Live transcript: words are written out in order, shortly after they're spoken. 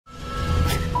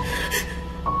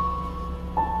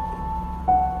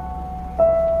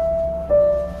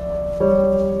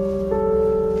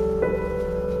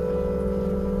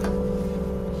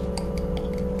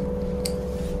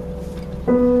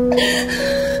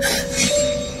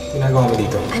ginagawa mo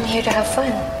dito? I'm here to have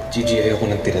fun. Gigi, ayoko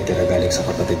nang tira-tira galing sa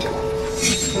kapatid ko.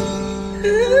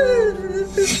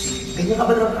 Ganyan ka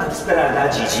ba naman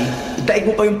ka-desperada, Gigi? Itaig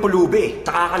mo pa yung pulubi.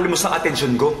 Nakakalimos ang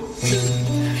atensyon ko.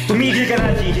 Tumigil ka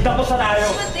na, Gigi. Tapos na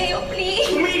tayo. Matteo, please.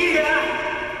 Tumigil ka na!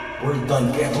 All done,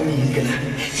 kaya tumigil ka na.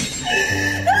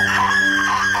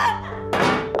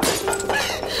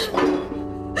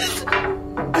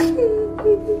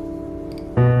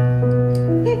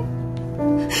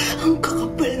 Ang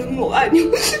kakapal ng mukha niyo.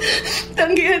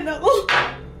 Tanggihan ako.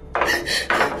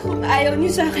 Kung ayaw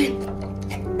niyo sa akin,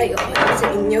 ayoko na sa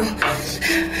inyo.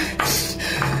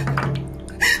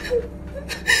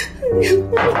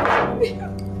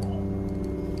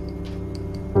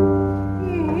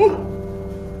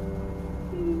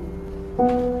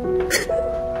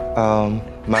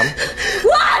 Ma'am?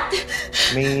 What?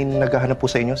 May naghahanap po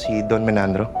sa inyo, si Don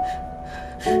Menandro.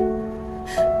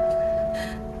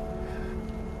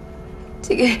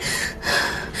 Sige.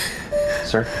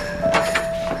 Sir,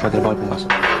 pwede na ba kayo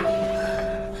pumasok?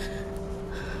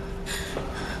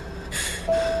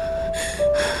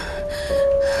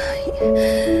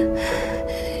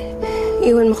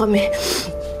 Iwan mo kami.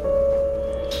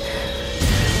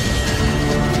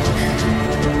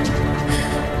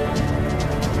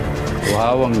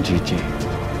 Wawang Gigi.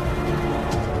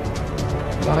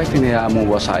 Bakit hinayaan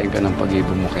mong wasain ka ng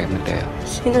pag-ibig mo kay Matteo?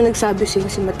 Sino nagsabi sa'yo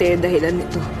si Matteo dahilan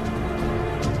nito?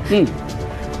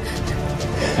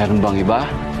 Meron bang iba?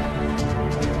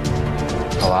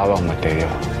 Kawawang Matteo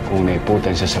kung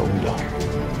naiputan siya sa ulo.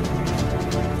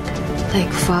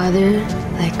 Like father,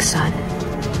 like son.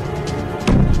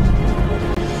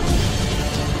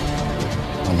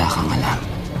 Wala kang alam.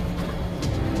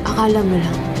 Akala mo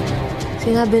lang.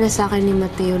 Sinabi na sa akin ni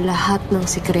Matteo lahat ng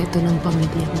sikreto ng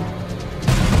pamilya mo.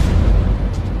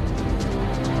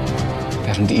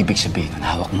 Pero hindi ibig sabihin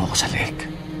na hawak mo ako sa leeg.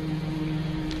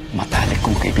 Matalik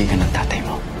kong kaibigan ng tatay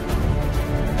mo.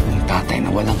 Yung tatay na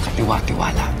walang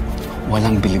katiwa-tiwala,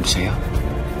 walang bilib sa'yo.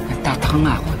 Nagtataka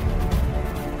nga ako.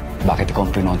 Bakit ikaw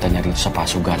ang pinonta niya rito sa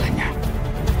pasugalan niya?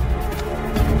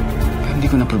 Pero hindi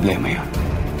ko na problema yun.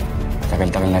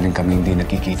 Tagal-tagal na rin kami hindi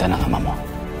nakikita ng ama mo.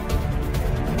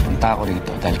 Punta ako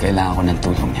rito dahil kailangan ko ng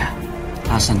tulong niya.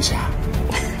 Asan siya?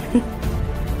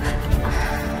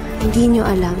 Hindi niyo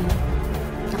alam.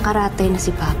 Nakaratay na si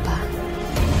Papa.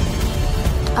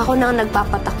 Ako na ang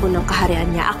nagpapatakbo ng kaharian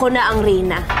niya. Ako na ang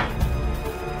reyna.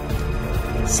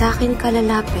 Sa akin ka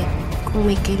lalapit kung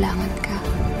may kailangan ka.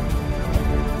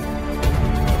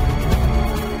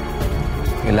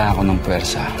 Kailangan ko ng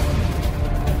puwersa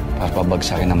para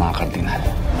pabagsakin ng mga Cardinal.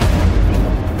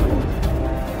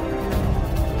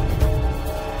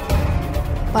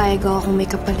 Payag ako kung may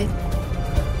kapalit.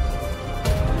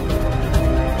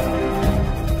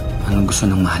 Anong gusto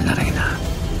ng mahal na reyna?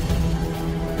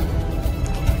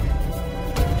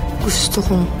 Gusto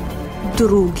kong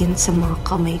durugin sa mga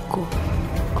kamay ko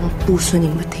ang puso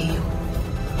ni Matteo.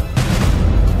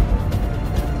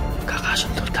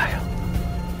 Kakasundo tayo.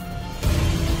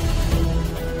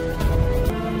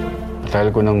 Matagal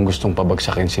ko nang gustong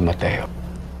pabagsakin si Matteo.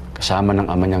 Kasama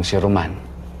ng ama niyang si Roman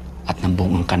at ng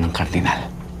buong angkan ng Cardinal.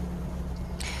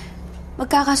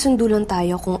 Magkakasundo lang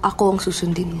tayo kung ako ang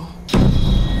susundin mo.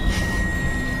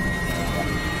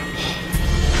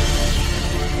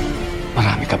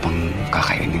 Marami ka pang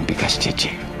kakainin bigas, Gigi.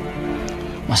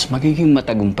 Mas magiging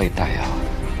matagumpay tayo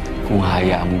kung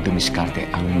hayaan mong dumiskarte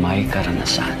ang may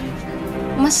karanasan.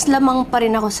 Mas lamang pa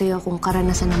rin ako sa'yo kung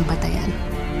karanasan ng batayan.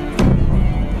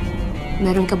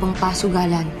 Meron ka bang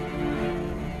pasugalan?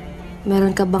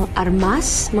 Meron ka bang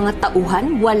armas, mga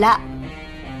tauhan? Wala.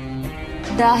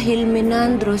 Dahil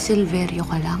Menandro Silverio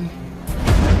ka lang.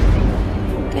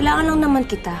 Kailangan lang naman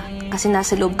kita kasi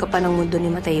nasa loob ka pa ng mundo ni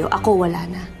Matteo. Ako wala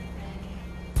na.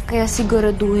 Kaya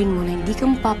siguraduhin mo na hindi ka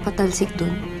mapapatalsik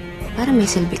dun para may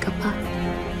silbi ka pa.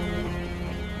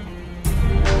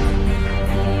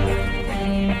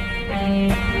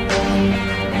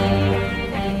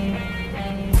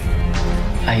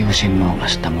 Ayusin mo ang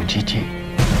asta mo, Gigi.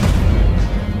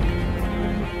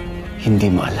 Hindi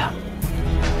mo alam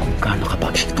kung gaano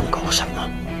kabagsik itong kausap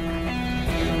mo.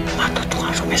 Matuto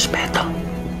kang rumispeto.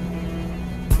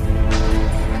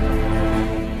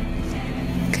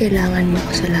 Kailangan mo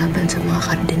ko sa laban sa mga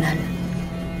Cardinal.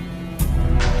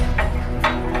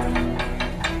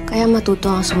 Kaya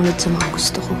matuto kang sumunod sa mga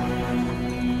gusto ko.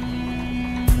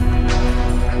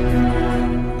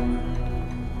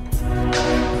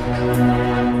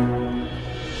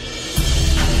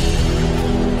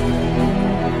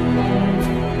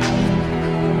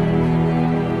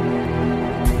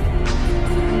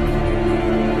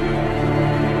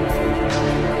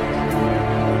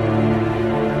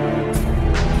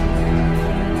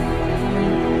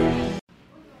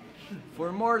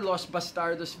 For more Los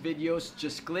Bastardos videos,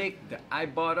 just click the I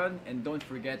button and don't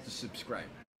forget to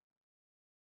subscribe.